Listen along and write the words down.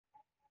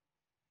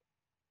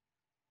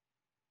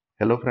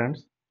Hello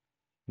friends,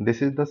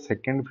 this is the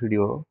second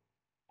video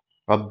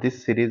of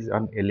this series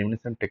on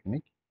elimination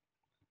technique.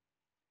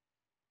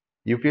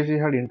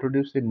 UPSC had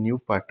introduced a new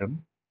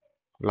pattern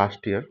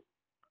last year.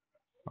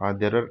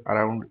 There are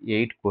around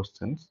 8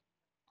 questions.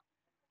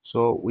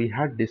 So we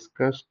had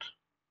discussed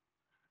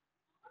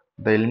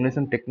the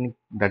elimination technique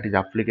that is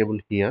applicable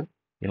here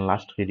in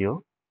last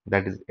video,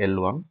 that is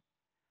L1,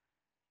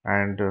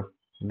 and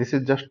this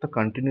is just the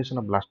continuation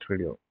of last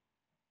video,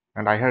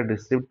 and I had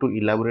received to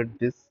elaborate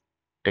this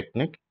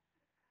technique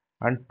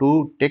and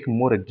to take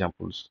more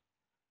examples.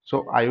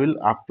 So I will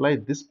apply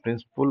this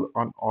principle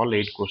on all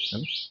 8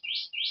 questions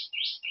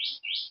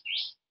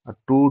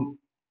to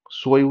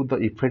show you the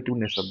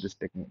effectiveness of this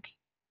technique.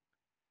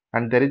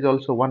 And there is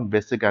also one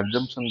basic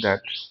assumption that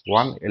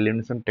one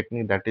elimination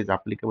technique that is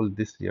applicable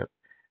this year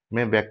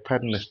may backfire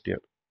next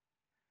year.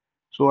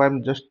 So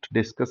I'm just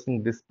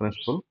discussing this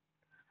principle.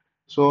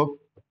 So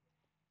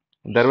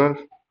there were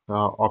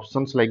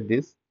options like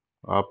this,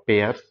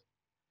 pairs,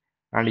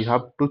 and you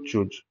have to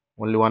choose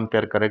only one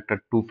pair correct,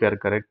 or two pair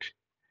correct,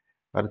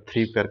 or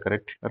three pair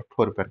correct, or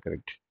four pair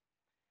correct.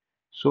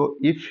 So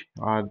if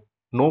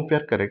no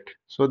pair correct,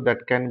 so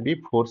that can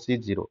be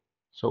 4C0.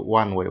 So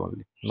one way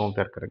only, no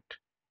pair correct.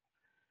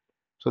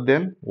 So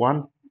then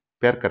one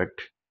pair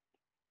correct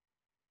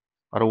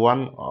or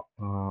one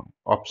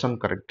option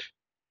correct.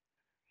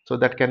 So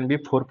that can be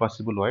four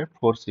possible way,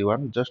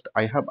 4C1. Just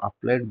I have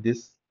applied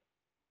this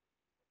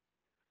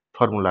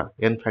formula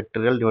n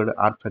factorial divided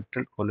r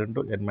factorial equal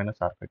to n minus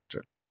r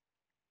factorial.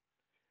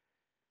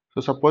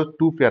 So suppose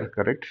two pair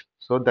correct,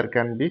 so there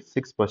can be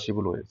six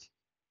possible ways.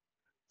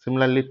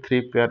 Similarly,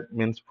 three pair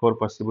means four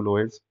possible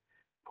ways.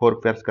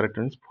 Four pairs correct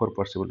means four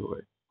possible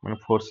ways.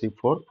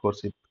 4C4,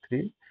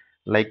 4C3,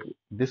 like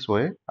this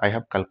way I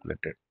have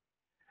calculated.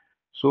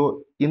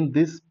 So in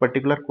this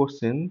particular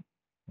question,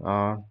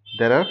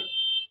 there are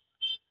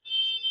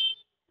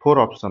four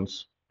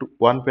options: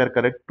 one pair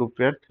correct, two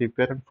pair, three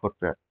pair, and four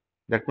pair.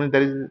 That means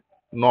there is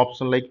no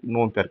option like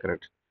no pair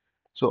correct.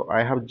 So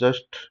I have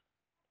just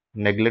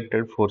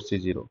neglected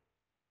 4C0.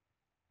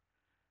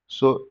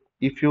 So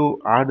if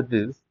you add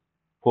this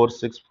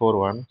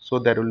 4641, so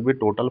there will be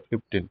total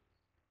 15.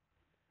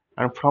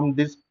 And from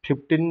these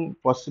 15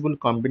 possible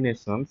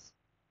combinations,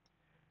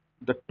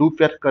 the two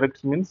pair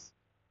correct means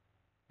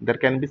there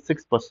can be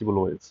six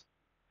possible ways.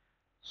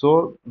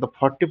 So the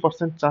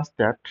 40% chance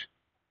that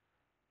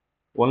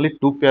only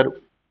two pair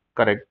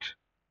correct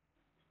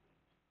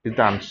is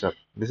the answer.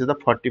 This is the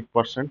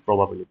 40%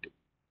 probability,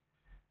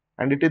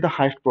 and it is the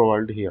highest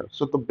probability here.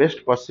 So the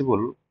best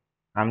possible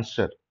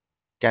answer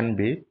can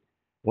be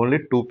only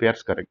two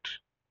pairs correct,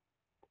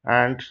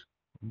 and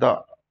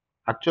the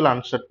actual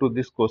answer to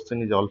this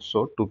question is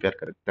also two pair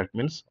correct. That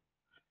means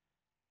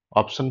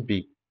option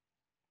B.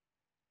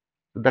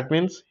 That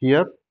means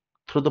here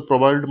through the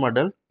probability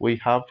model we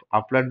have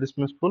applied this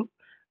principle,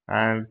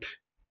 and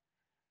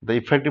the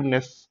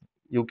effectiveness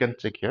you can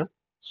check here.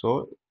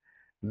 So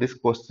this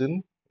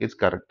question is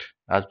correct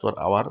as per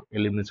our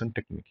elimination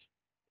technique.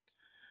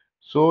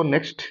 So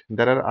next,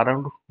 there are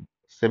around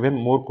seven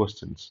more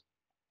questions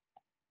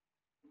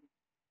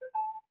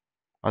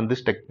on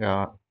this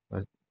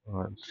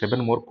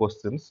seven more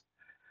questions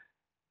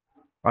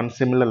on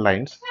similar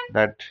lines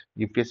that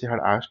UPSC had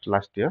asked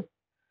last year.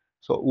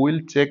 So we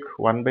will check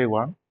one by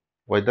one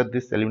whether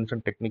this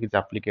elimination technique is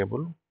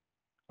applicable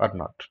or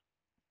not.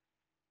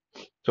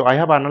 So I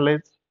have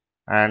analyzed,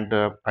 and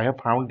I have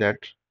found that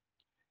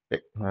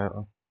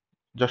uh,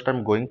 just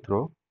I'm going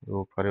through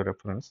for your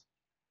reference.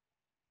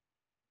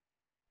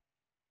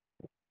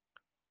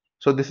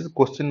 So this is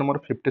question number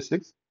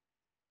 56.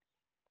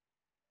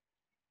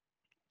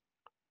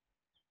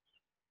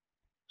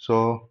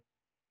 So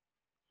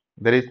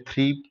there is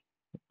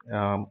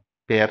um,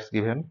 three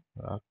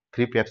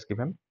pairs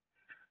given.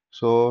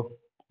 So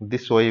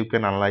this way you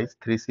can analyze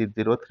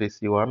 3C0,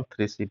 3C1,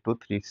 3C2,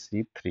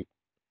 3C3.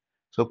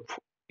 So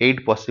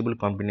eight possible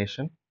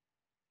combination,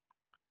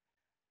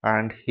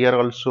 and here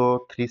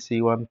also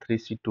 3C1,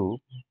 3C2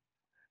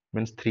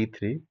 means 3,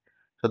 3.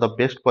 So the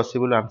best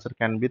possible answer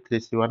can be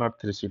 3C1 or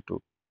 3C2.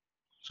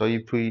 So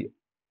if we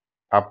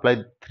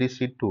apply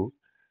 3C2,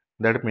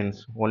 that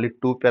means only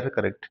two pair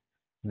correct.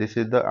 This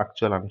is the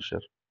actual answer,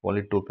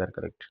 only two pair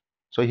correct.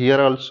 So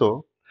here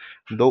also,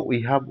 though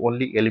we have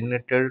only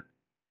eliminated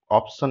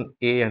option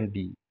A and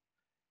D,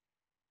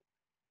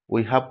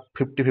 we have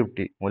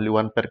 50-50, only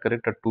one pair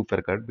correct or two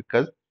pair correct,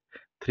 because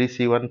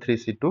 3C1,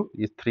 3C2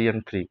 is 3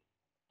 and 3.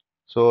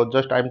 So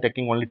just I am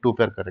taking only two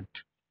pair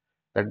correct.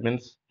 That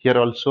means here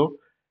also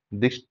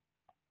this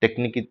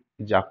technique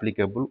is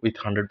applicable with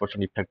 100%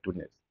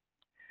 effectiveness.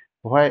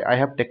 Why I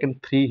have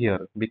taken 3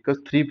 here? Because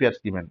 3 pairs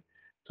given.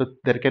 So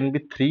there can be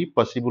 3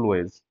 possible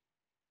ways.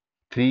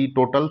 3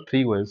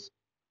 ways.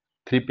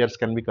 3 pairs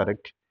can be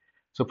correct.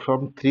 So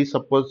from 3,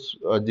 suppose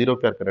 0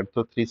 pair correct.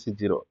 So 3 C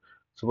 0.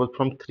 Suppose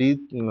from 3,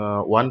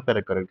 1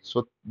 pair correct.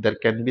 So there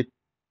can be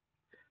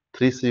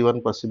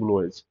 3C1 possible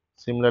ways.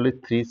 Similarly,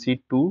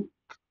 3C2,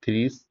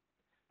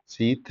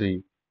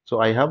 3C3.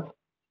 So I have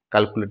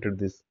calculated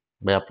this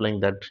by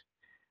applying that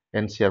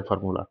NCR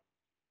formula.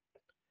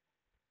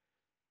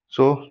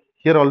 So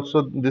here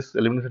also this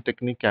elimination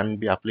technique can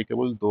be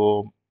applicable,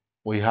 though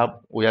we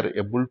are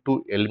able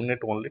to eliminate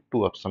only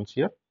two options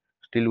here.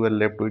 Still we are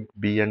left with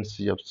B and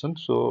C option.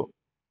 So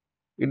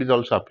it is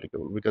also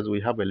applicable because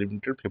we have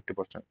eliminated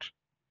 50%.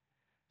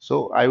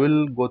 So I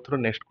will go through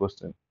next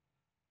question,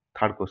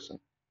 third question.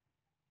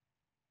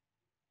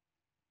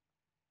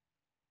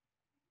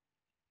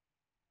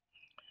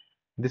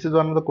 This is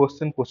one of the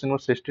question number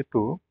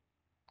 62.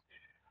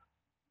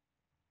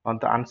 On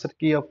the answer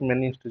key of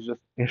many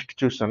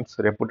institutions,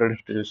 reputed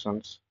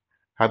institutions,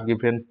 have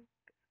given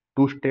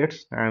two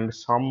states and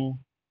some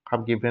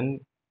have given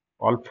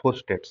all four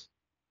states.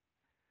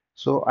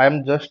 So I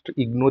am just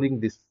ignoring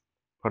this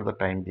for the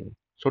time being.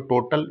 So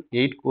total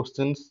 8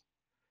 questions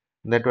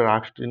that were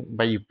asked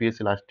by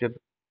UPSC last year,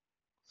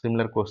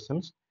 similar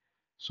questions.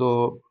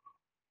 So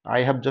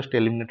I have just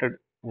eliminated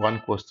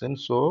one question.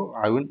 So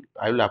I will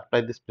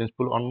apply this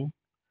principle on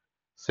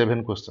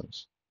 7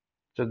 questions.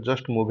 So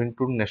just moving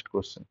to next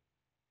question.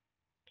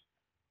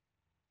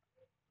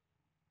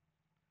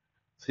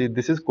 See,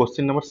 this is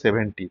question number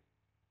 70.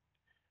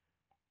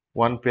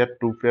 One pair,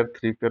 two pair,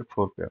 three pair,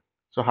 four pair.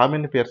 So how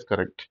many pairs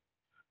correct?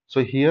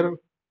 So here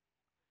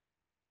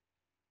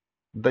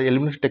the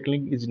elimination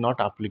technique is not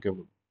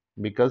applicable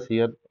because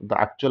here the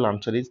actual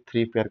answer is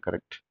three pair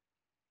correct.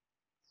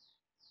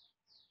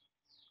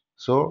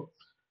 So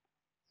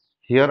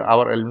here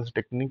our elimination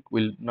technique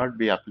will not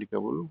be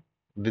applicable.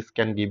 This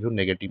can give you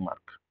negative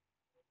mark.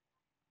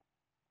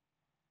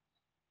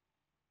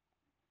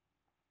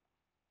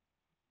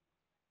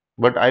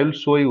 But I will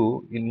show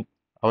you in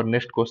our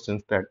next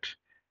questions that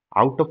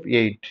out of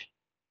 8,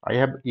 I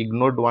have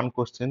ignored one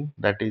question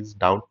that is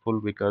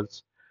doubtful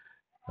because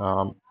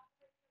um,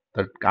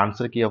 the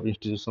answer key of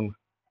institution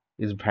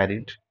is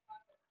varied,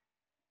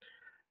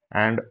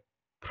 and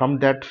from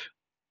that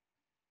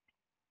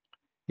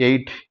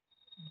 8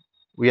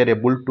 we are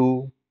able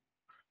to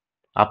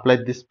apply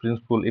this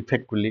principle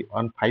effectively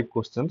on 5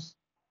 questions,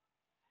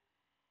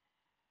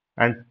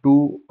 and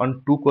two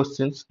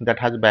questions that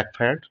has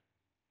backfired.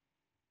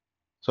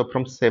 So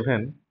from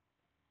 7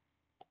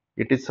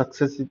 it is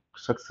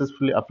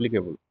successfully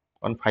applicable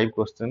on 5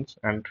 questions,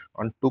 and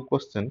on 2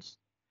 questions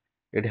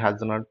it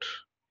has not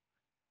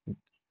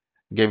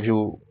gave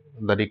you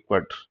the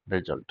required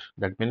result.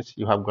 That means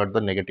you have got the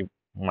negative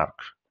mark.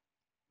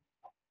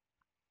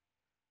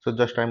 So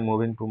just I'm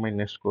moving to my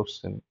next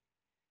question.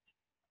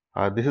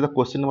 This is the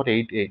question number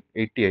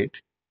 88.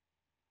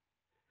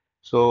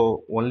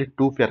 So only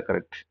two pair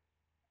correct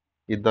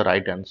is the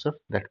right answer.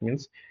 That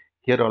means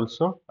here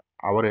also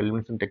our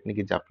elimination technique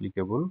is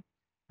applicable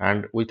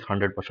and with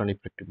 100%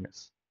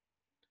 effectiveness.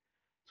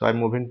 So I'm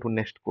moving to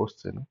next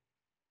question.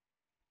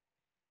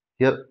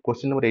 Here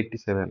question number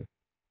 87.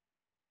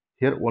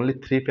 Here only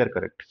three pair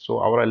correct. So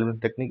our elimination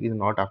technique is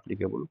not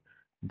applicable.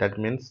 That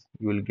means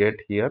you will get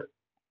here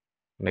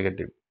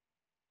negative.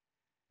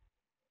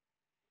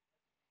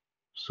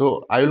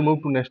 So I will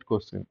move to next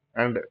question,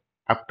 and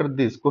after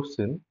this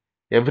question,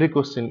 every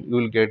question you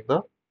will get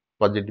the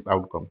positive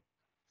outcome.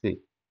 See,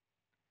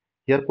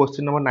 here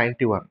question number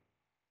 91.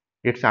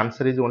 Its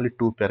answer is only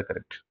two pair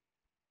correct.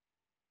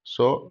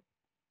 So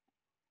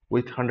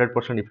with 100%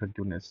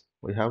 effectiveness,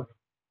 we have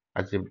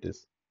achieved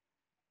this.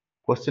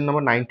 Question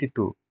number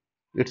 92.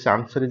 Its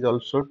answer is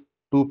also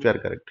two pair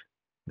correct.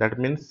 That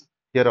means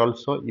here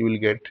also you will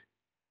get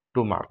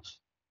 2 marks.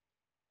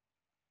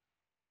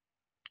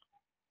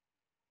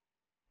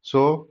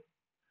 So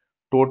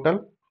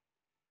total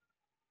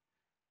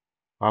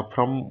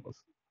from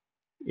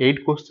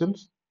 8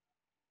 questions,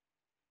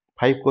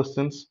 5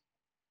 questions.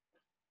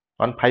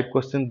 On 5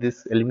 questions,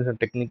 this elimination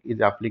technique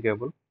is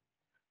applicable.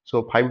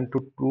 So 5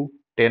 into 2,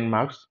 10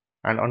 marks.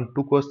 And on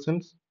 2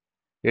 questions,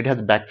 it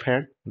has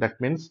backfired. That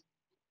means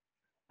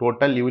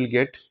total you will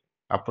get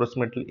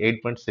approximately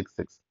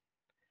 8.66.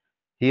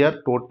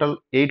 Here, total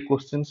 8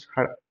 questions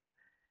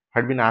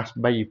had been asked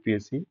by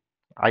UPSC.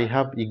 I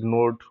have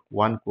ignored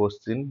one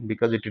question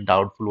because it is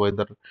doubtful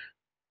whether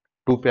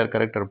two pair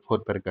correct or four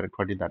pair correct.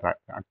 What is the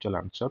actual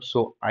answer?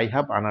 So I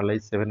have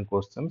analyzed 7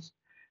 questions.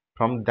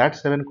 From that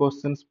 7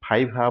 questions,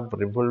 5 have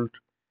revealed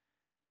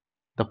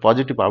the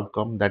positive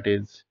outcome, that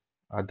is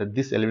that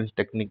this elimination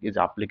technique is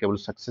applicable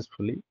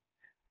successfully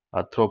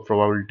through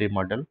probability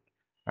model,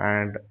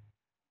 and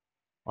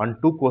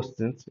on 2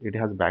 questions it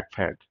has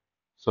backfired.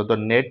 So the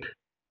net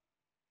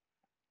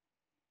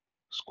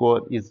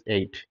score is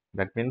 8.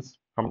 That means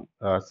from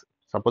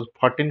suppose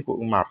 14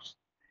 marks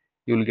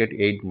you will get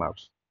 8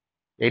 marks,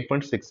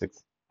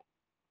 8.66.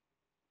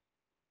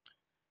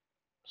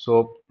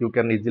 So you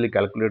can easily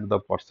calculate the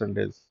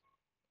percentage.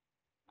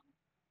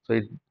 So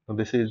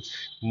this is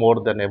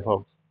more than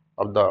above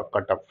of the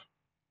cutoff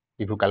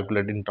if you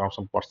calculate in terms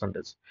of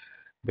percentage,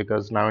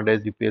 because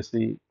nowadays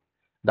UPSC,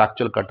 the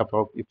actual cutoff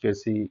of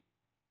UPSC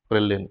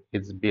prelim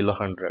is below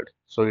 100,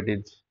 so it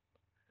is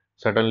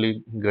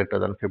certainly greater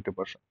than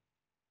 50%.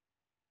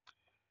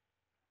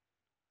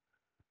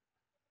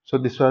 So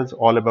this was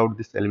all about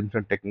this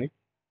elimination technique.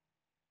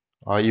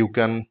 You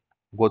can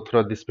go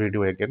through this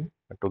video again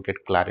to get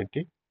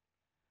clarity.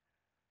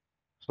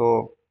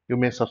 So You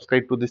may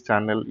subscribe to this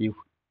channel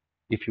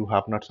if you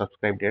have not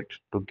subscribed yet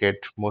to get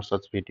more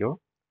such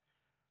video.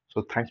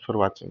 So thanks for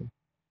watching.